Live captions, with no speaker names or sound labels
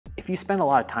you spend a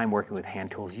lot of time working with hand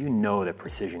tools, you know that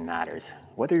precision matters.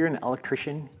 Whether you're an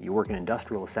electrician, you work in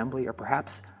industrial assembly, or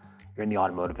perhaps you're in the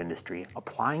automotive industry,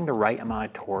 applying the right amount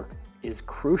of torque is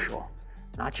crucial,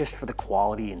 not just for the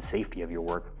quality and safety of your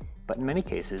work, but in many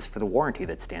cases for the warranty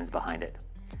that stands behind it.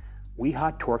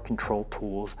 Wiha Torque Control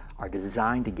tools are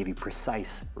designed to give you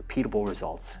precise, repeatable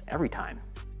results every time.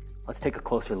 Let's take a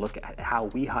closer look at how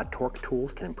Wiha Torque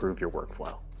tools can improve your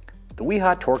workflow. The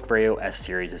Wiha TorqueVario S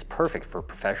Series is perfect for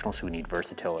professionals who need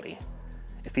versatility.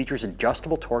 It features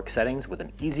adjustable torque settings with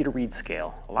an easy-to-read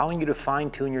scale, allowing you to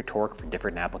fine-tune your torque for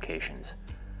different applications.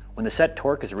 When the set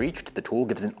torque is reached, the tool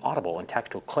gives an audible and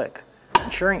tactile click,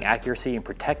 ensuring accuracy and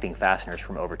protecting fasteners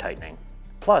from over-tightening.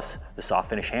 Plus, the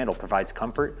SoftFinish handle provides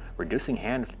comfort, reducing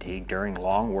hand fatigue during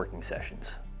long working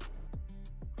sessions.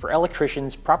 For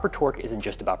electricians, proper torque isn't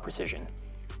just about precision.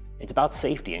 It's about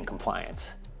safety and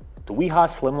compliance. The Wiha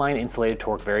SlimLine Insulated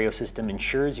TorqueVario system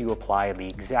ensures you apply the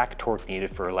exact torque needed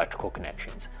for electrical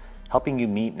connections, helping you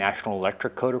meet National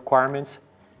Electric Code requirements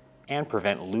and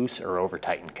prevent loose or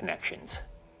over-tightened connections.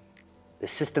 The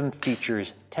system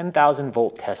features 10,000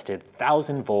 volt tested,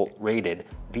 1,000 volt rated,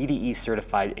 VDE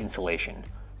certified insulation,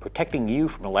 protecting you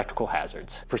from electrical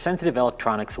hazards. For sensitive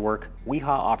electronics work, Wiha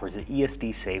offers the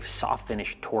ESD-safe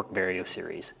SoftFinish TorqueVario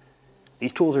Series.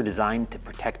 These tools are designed to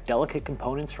protect delicate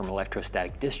components from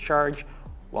electrostatic discharge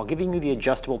while giving you the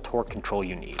adjustable torque control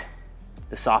you need.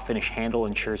 The SoftFinish handle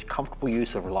ensures comfortable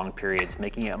use over long periods,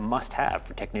 making it a must-have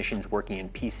for technicians working in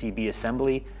PCB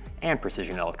assembly and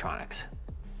precision electronics.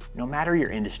 No matter your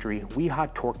industry,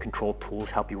 Wiha Torque Control tools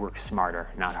help you work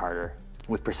smarter, not harder,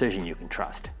 with precision you can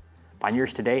trust. Find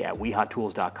yours today at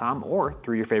wihatools.com or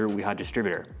through your favorite Wiha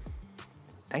distributor.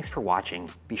 Thanks for watching.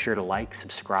 Be sure to like,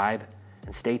 subscribe,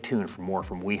 and stay tuned for more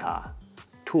from Wiha,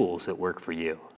 tools that work for you.